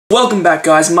Welcome back,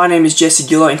 guys. My name is Jesse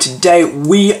Gillo, and today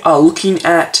we are looking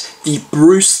at the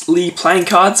Bruce Lee playing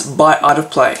cards by Art of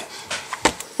Play.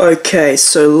 Okay,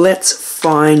 so let's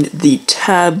find the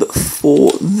tab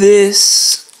for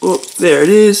this. Oh, there it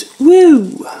is.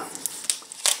 Woo!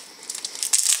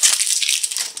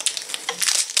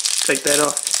 Take that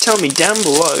off. Tell me down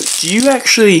below, do you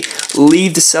actually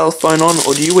leave the cell phone on,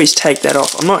 or do you always take that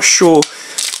off? I'm not sure.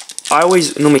 I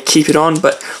always normally keep it on,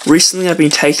 but recently I've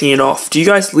been taking it off. Do you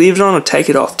guys leave it on or take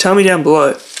it off? Tell me down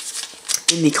below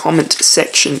in the comment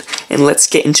section, and let's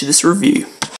get into this review.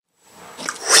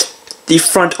 The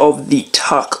front of the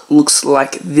tuck looks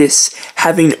like this,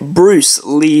 having Bruce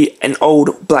Lee, an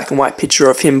old black and white picture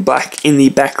of him black in the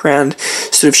background,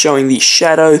 sort of showing the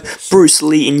shadow. Bruce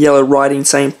Lee in yellow writing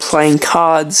saying playing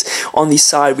cards. On the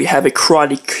side we have a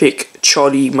karate kick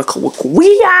Choddy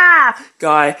McWee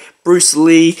guy, Bruce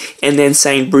Lee, and then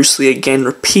saying Bruce Lee again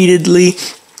repeatedly.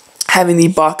 Having the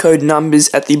barcode numbers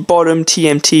at the bottom,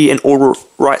 TMT and all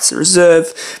rights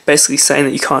reserved, basically saying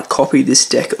that you can't copy this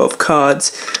deck of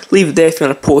cards. Leave it there if you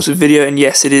want to pause the video, and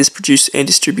yes, it is produced and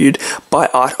distributed by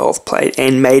Art of Play,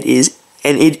 and it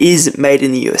is made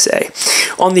in the USA.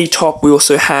 On the top, we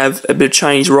also have a bit of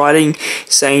Chinese writing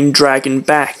saying Dragon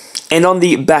Back. And on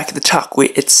the back of the tuck,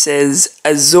 it says,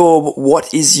 absorb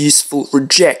what is useful,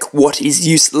 reject what is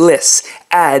useless,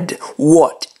 add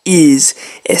what is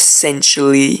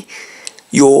essentially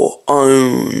your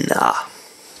own.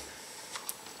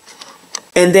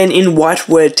 And then in white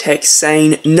word text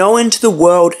saying, known to the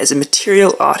world as a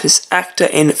material artist, actor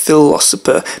and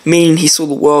philosopher, meaning he saw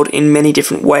the world in many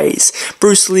different ways.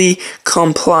 Bruce Lee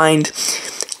compiled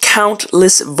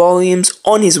countless volumes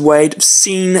on his way to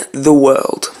seeing the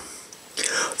world.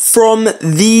 From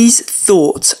these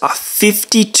thoughts are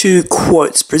 52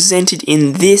 quotes presented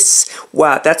in this,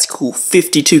 wow, that's cool,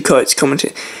 52 quotes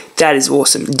commented. That is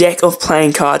awesome. Deck of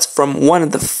playing cards from one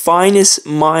of the finest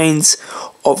minds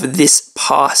of this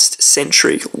past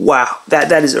century. Wow,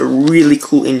 that is a really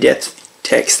cool in-depth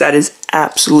text. That is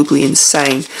absolutely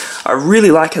insane. I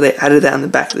really like how they added that on the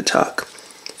back of the tuck.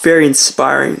 Very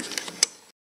inspiring.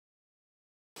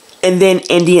 And then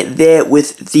ending it there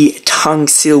with the tongue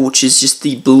seal, which is just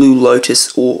the blue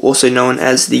lotus, or also known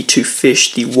as the two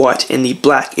fish, the white and the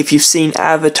black. If you've seen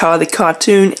Avatar, the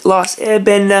cartoon, Last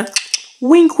Airbender,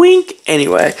 wink wink.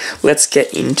 Anyway, let's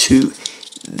get into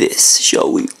this,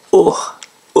 shall we?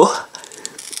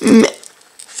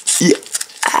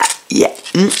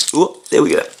 There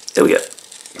we go.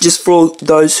 Just for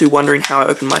those who are wondering how I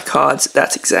open my cards,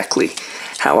 that's exactly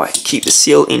how I keep the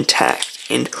seal intact.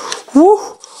 And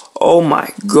whoo! Oh my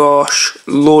gosh,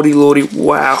 lordy,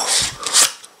 wow.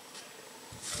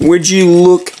 Would you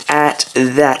look at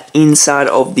that inside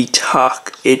of the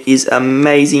tuck? It is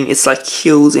amazing. It's like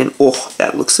hills, and oh,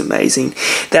 that looks amazing.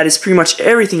 That is pretty much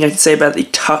everything I can say about the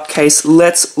tuck case.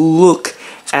 Let's look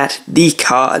at the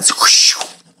cards.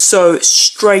 So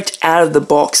straight out of the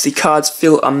box, the cards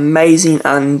feel amazing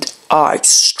and are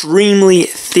extremely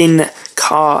thin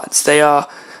cards. They are,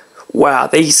 wow,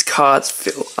 these cards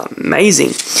feel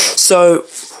amazing. So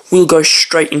we'll go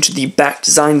straight into the back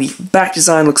design. The back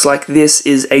design looks like this,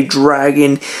 is a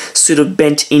dragon sort of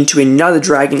bent into another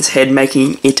dragon's head,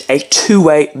 making it a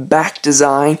two-way back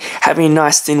design, having a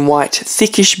nice thin white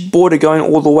thickish border going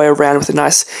all the way around with a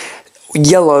nice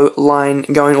yellow line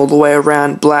going all the way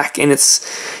around black, and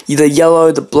it's the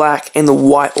yellow, the black and the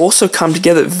white also come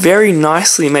together very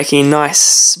nicely, making a nice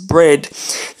spread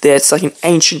there. It's like an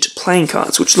ancient playing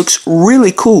cards, which looks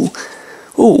really cool.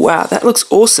 Oh wow, that looks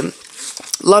awesome.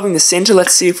 Loving the center.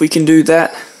 Let's see if we can do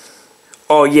that.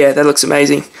 Oh yeah, that looks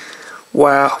amazing.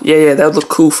 Wow, yeah, that would look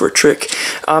cool for a trick.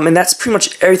 And that's pretty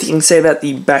much everything I can say about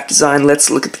the back design.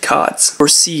 Let's look at the cards.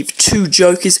 Receive two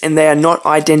jokers, and they are not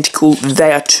identical.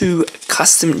 They are two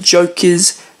custom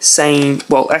jokers saying,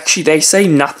 well, actually they say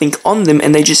nothing on them,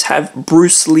 and they just have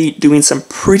Bruce Lee doing some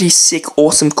pretty sick,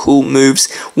 awesome, cool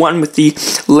moves. One with the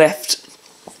left,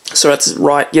 so that's his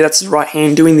right, yeah, that's his right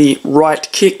hand, doing the right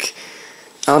kick.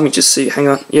 Let me just see, hang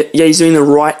on. Yeah, he's doing the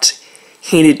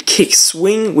right-handed kick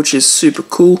swing, which is super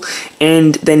cool,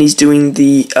 and then he's doing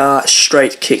the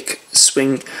straight kick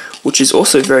swing, which is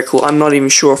also very cool. I'm not even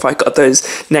sure if I got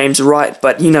those names right,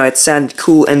 but you know, it sounded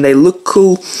cool and they look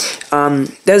cool.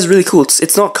 That is really cool.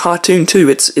 It's not cartoon too,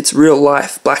 it's real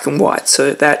life, black and white,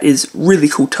 so that is really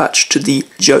cool touch to the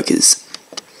jokers.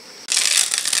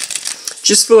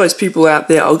 Just for those people out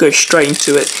there, I'll go straight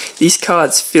into it. These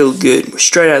cards feel good.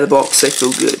 Straight out of the box, they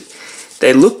feel good.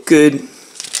 They look good.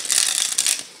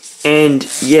 And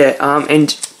yeah,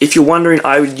 and if you're wondering,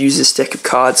 I would use this deck of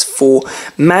cards for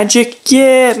Magic.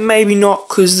 Yeah, maybe not,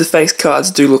 because the face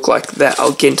cards do look like that.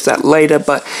 I'll get into that later,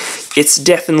 but it's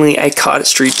definitely a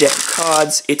cardistry deck of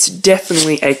cards. It's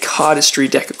definitely a cardistry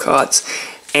deck of cards.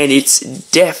 And it's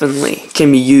definitely can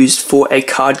be used for a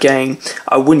card game.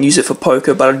 I wouldn't use it for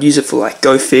poker, but I'd use it for like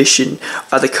Go Fish and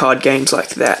other card games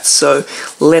like that. So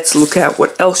let's look at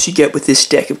what else you get with this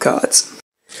deck of cards.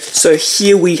 So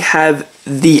here we have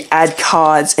the ad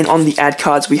cards, and on the ad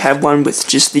cards we have one with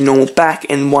just the normal back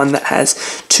and one that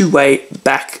has two-way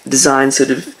back design,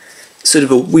 sort of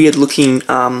a weird looking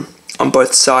on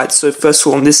both sides. So first of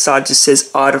all, on this side just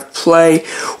says Art of Play,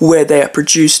 where they are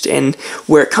produced and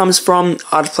where it comes from,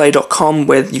 artofplay.com,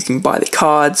 where you can buy the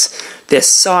cards, their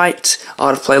site,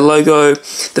 Art of Play logo,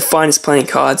 the finest playing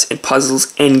cards and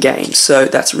puzzles and games. So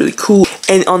that's really cool.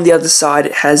 And on the other side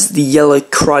it has the yellow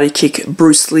Karate Kick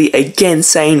Bruce Lee, again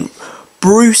saying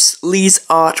Bruce Lee's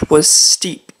art was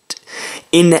steeped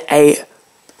in a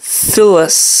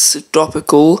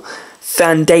philosophical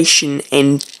foundation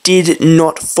and did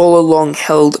not follow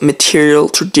long-held material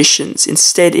traditions.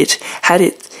 Instead, it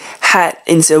had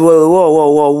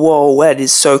whoa, that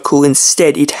is so cool.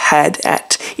 Instead, it had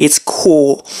at its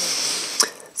core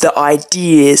the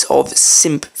ideas of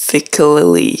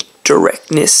simplicity,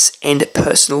 directness, and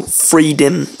personal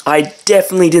freedom. I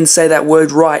definitely didn't say that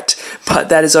word right, but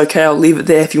that is okay. I'll leave it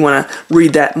there if you want to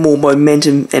read that more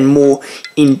momentum and more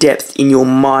in depth in your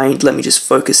mind. Let me just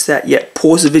focus that. Yeah,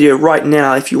 pause the video right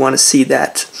now if you want to see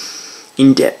that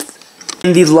in depth.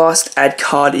 And the last ad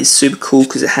card is super cool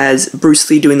because it has Bruce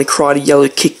Lee doing the karate yellow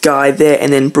kick guy there,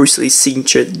 and then Bruce Lee's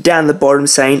signature down the bottom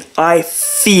saying, I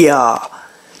fear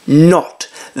not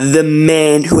the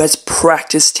man who has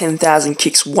practiced 10,000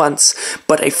 kicks once,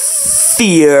 but I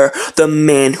fear the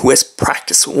man who has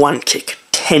practiced one kick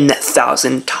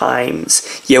 10,000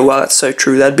 times. Yeah, well, that's so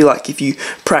true. That'd be like if you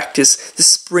practice the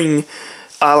spring,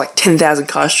 like 10,000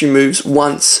 cardistry moves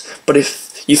once, but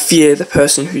if you fear the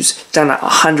person who's done it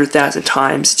 100,000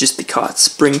 times just because it's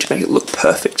spring to make it look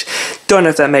perfect. Don't know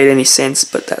if that made any sense,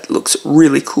 but that looks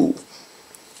really cool.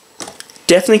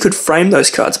 Definitely could frame those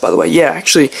cards, by the way. Yeah,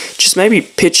 actually, just maybe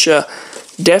picture,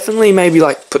 definitely maybe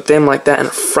like put them like that in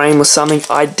a frame or something.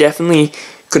 I definitely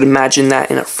could imagine that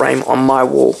in a frame on my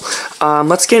wall.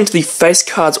 Let's get into the face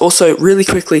cards. Also, really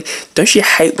quickly, don't you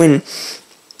hate when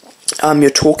you're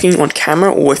talking on camera,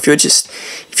 or if you're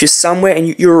somewhere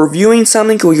and you're reviewing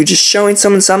something, or you're just showing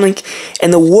someone something,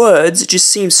 and the words just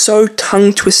seem so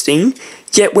tongue twisting,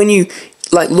 yet when you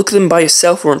like look at them by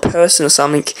yourself or in person or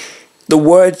something, the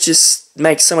words just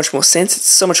make so much more sense. It's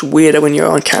so much weirder when you're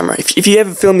on camera. If you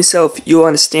ever film yourself, you'll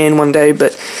understand one day,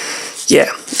 but yeah,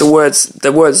 the words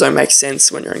don't make sense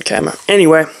when you're on camera.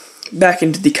 Anyway, back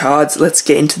into the cards. Let's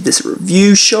get into this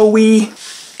review, shall we?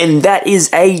 And that is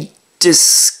a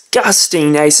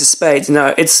disgusting Ace of Spades.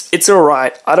 No, it's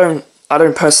alright. I don't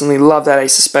personally love that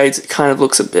Ace of Spades. It kind of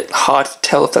looks a bit hard to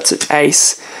tell if that's an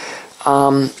ace.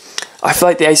 I feel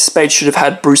like the Ace of Spades should have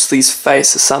had Bruce Lee's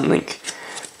face or something.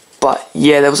 But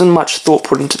yeah, there wasn't much thought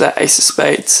put into that Ace of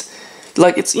Spades.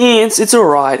 Like, it's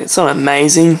alright. It's not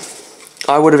amazing.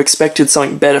 I would have expected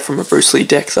something better from a Bruce Lee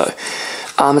deck, though.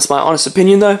 It's my honest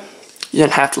opinion, though. You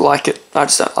don't have to like it. I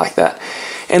just don't like that.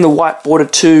 And the white border,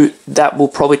 too, that will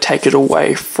probably take it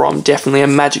away from definitely a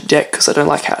Magic deck, because I don't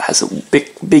like how it has a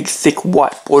big, thick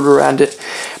white border around it.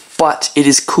 But it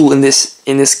is cool in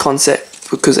this concept,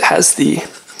 because it has the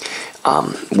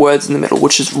words in the middle,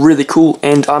 which is really cool.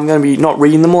 And I'm going to be not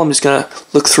reading them all. I'm just going to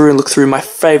look through my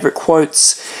favorite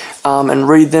quotes and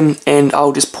read them, and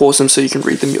I'll just pause them so you can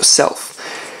read them yourself,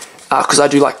 because I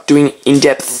do like doing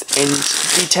in-depth and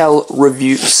detail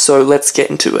reviews. So let's get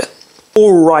into it.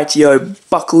 Alright, yo,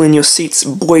 buckle in your seats,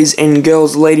 boys and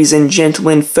girls, ladies and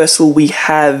gentlemen. First of all, we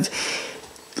have,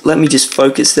 let me just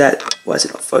focus that. Why is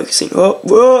it not focusing?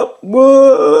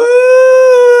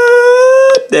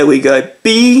 There we go.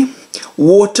 B,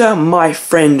 water, my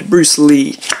friend, Bruce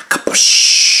Lee.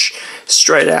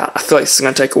 Straight out. I feel like this is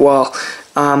going to take a while.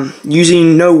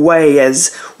 Using no way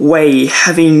as way,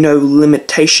 having no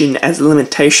limitation as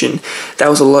limitation. That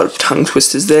was a lot of tongue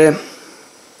twisters there.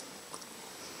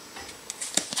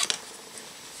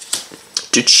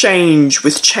 To change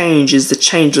with change is the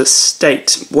changeless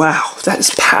state. Wow, that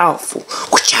is powerful.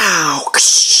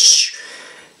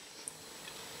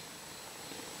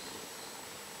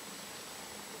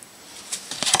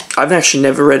 I've actually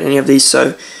never read any of these,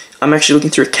 so I'm actually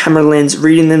looking through a camera lens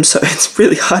reading them, so it's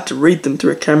really hard to read them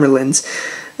through a camera lens.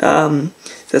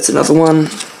 That's another one.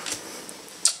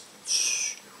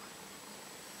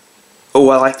 Oh,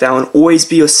 I like that one. Always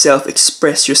be yourself,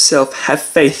 express yourself, have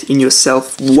faith in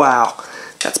yourself. Wow,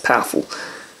 That's powerful.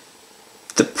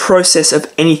 The process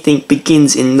of anything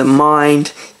begins in the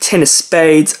mind. 10 of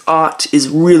spades. Art is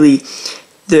really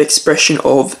the expression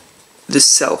of the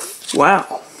self.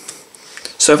 Wow.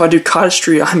 So if I do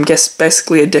cardistry, I'm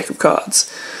basically a deck of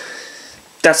cards.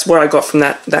 That's what I got from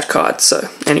that card. So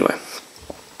anyway.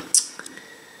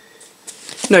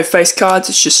 No face cards,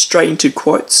 it's just straight into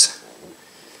quotes.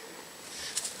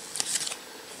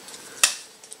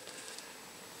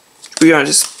 We're going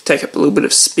to just take up a little bit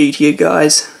of speed here,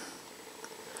 guys.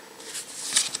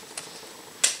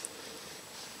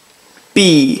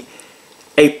 Be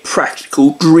a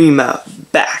practical dreamer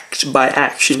backed by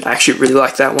action. I actually really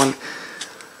like that one.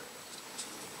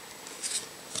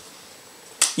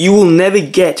 You will never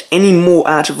get any more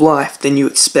out of life than you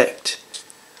expect.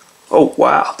 Oh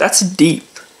wow, that's deep.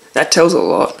 That tells a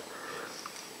lot.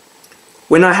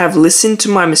 When I have listened to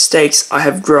my mistakes, I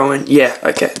have grown. Yeah,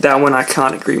 okay, that one I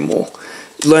can't agree more.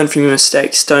 Learn from your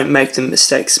mistakes. Don't make them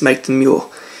mistakes. Make them your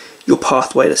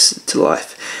pathway to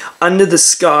life. Under the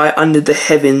sky, under the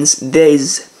heavens, there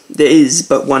is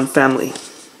but one family.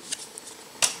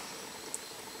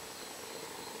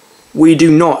 We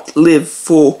do not live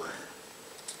for.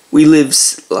 We live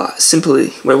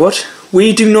simply. Wait, what?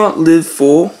 We do not live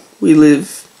for. We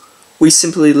live. We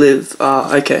simply live.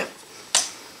 Okay.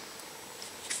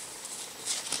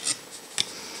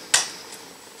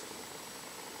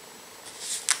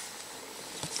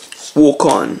 Walk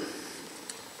on.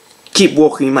 Keep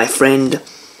walking, my friend.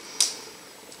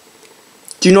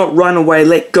 Do not run away,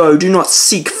 let go. Do not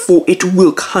seek, for it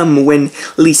will come when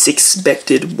least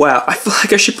expected. Wow, I feel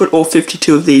like I should put all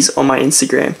 52 of these on my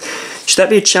Instagram. Should that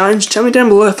be a challenge? Tell me down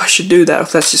below if I should do that, or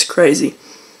if that's just crazy.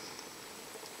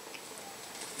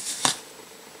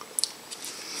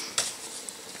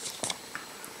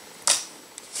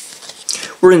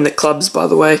 We're in the clubs, by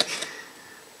the way.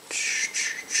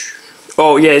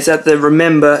 Oh yeah, is that the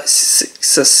remember,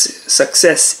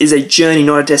 success is a journey,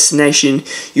 not a destination.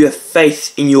 You have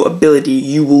faith in your ability,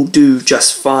 you will do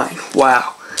just fine.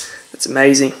 Wow, that's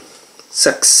amazing.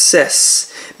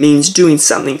 Success means doing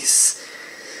something.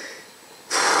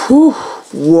 Whew,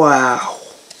 wow.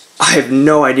 I have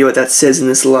no idea what that says in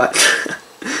this light.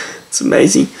 It's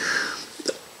amazing.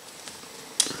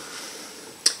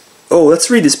 Oh, let's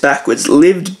read this backwards.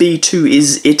 Lived B2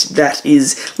 is it that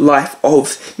is life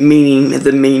of meaning,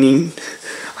 the meaning.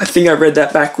 I think I read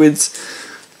that backwards.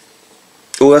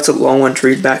 Oh, that's a long one to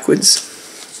read backwards.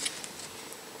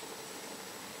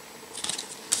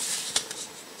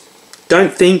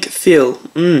 Don't think, feel.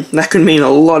 That could mean a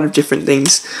lot of different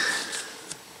things.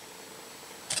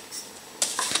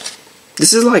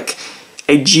 This is like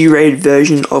a G-rated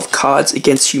version of Cards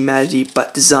Against Humanity,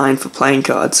 but designed for playing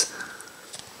cards.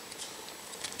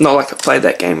 Not like I played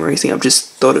that game or anything, I've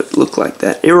just thought it looked like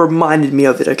that. It reminded me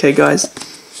of it, okay guys?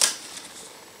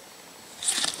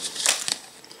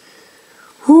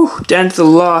 Whew, down to the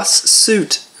last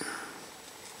suit.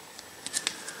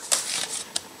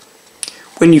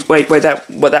 When you, wait, that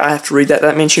I have to read that.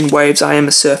 That mentioned waves, I am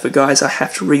a surfer, guys, I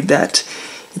have to read that.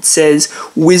 It says,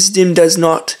 wisdom does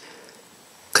not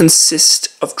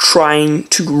consist of trying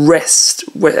to wrest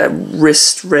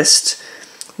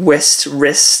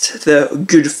the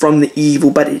good from the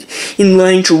evil, but in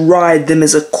learning to ride them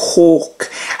as a cork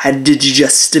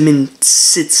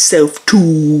adjustments itself to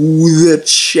the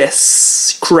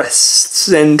crests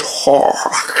and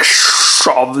harsh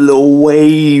of the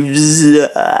waves.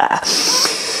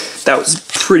 That was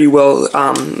pretty well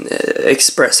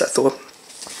expressed, I thought.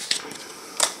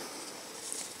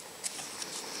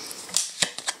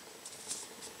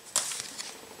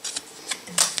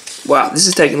 Wow, this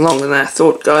is taking longer than I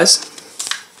thought, guys.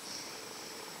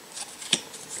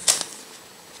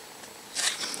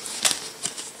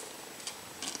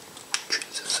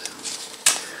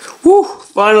 Woo!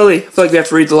 Finally, I feel like we have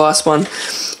to read the last one.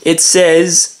 It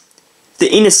says, the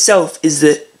inner self is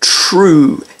the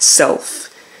true self.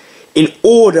 In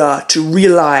order to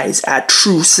realize our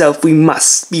true self, we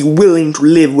must be willing to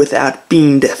live without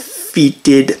being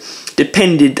dependent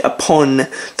upon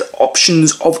the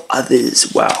options of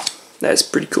others. Wow, that is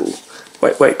pretty cool.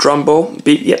 Wait, drum ball,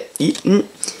 beat, yep.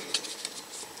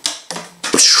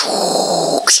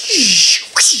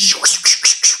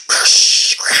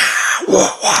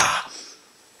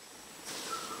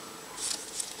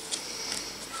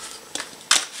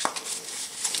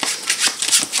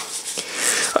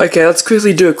 Okay, let's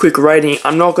quickly do a quick rating.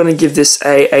 I'm not going to give this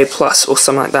A plus or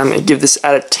something like that. I'm going to give this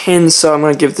out of 10, so I'm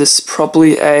going to give this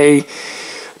probably a...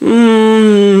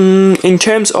 in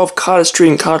terms of cardistry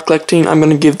and card collecting, I'm going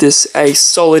to give this a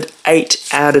solid 8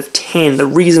 out of 10. The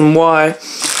reason why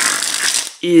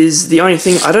is the only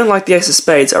thing. I don't like the ace of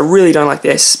spades. I really don't like the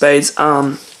ace of spades.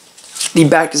 The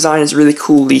back design is really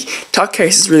cool. The tuck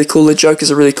case is really cool. The jokers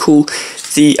are really cool.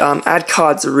 The ad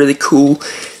cards are really cool.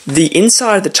 The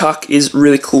inside of the tuck is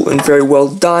really cool and very well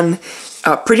done.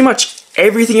 Pretty much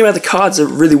everything about the cards are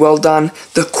really well done.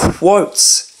 The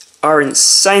quotes are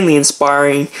insanely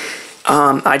inspiring.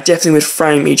 I definitely would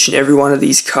frame each and every one of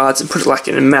these cards and put it like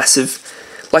in a massive,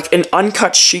 like an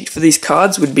uncut sheet for these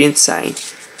cards would be insane.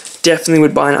 Definitely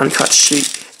would buy an uncut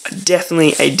sheet.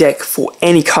 Definitely a deck for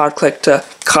any card collector,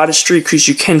 cardistry, because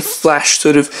you can flash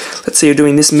sort of, let's say you're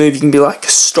doing this move, you can be like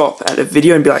stop at a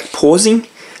video and be like pausing, be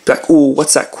like, oh,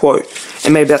 what's that quote?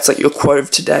 And maybe that's like your quote of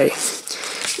today.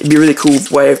 It'd be a really cool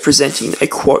way of presenting a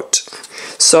quote.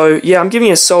 So yeah, I'm giving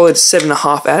it a solid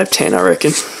 7.5 out of 10, I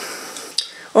reckon.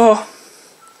 Oh,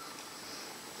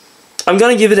 I'm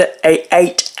going to give it an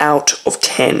 8 out of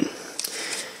 10.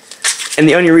 And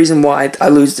the only reason why I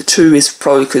lose the 2 is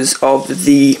probably because of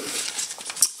the,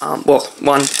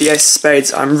 the ace of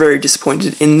spades. I'm very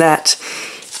disappointed in that.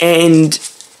 And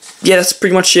yeah, that's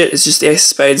pretty much it. It's just the ace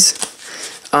of spades.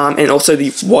 And also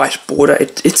the white border.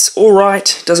 It's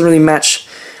alright. Doesn't really match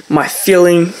my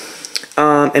feeling.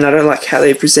 And I don't like how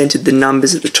they presented the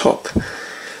numbers at the top.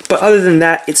 But other than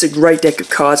that, it's a great deck of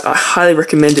cards. I highly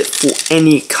recommend it for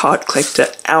any card collector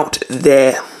out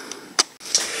there.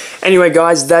 Anyway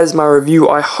guys, that is my review.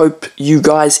 I hope you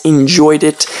guys enjoyed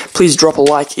it. Please drop a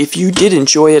like if you did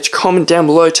enjoy it. Comment down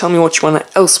below, tell me what you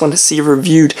else want to see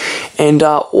reviewed. And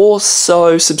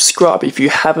also subscribe if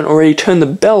you haven't already. Turn the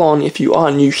bell on if you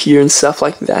are new here and stuff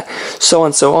like that. So on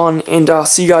and so on. And I'll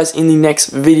see you guys in the next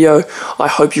video. I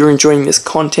hope you're enjoying this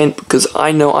content because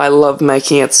I know I love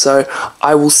making it. So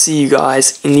I will see you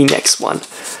guys in the next one.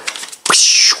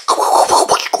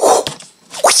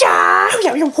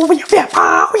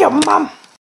 Mom.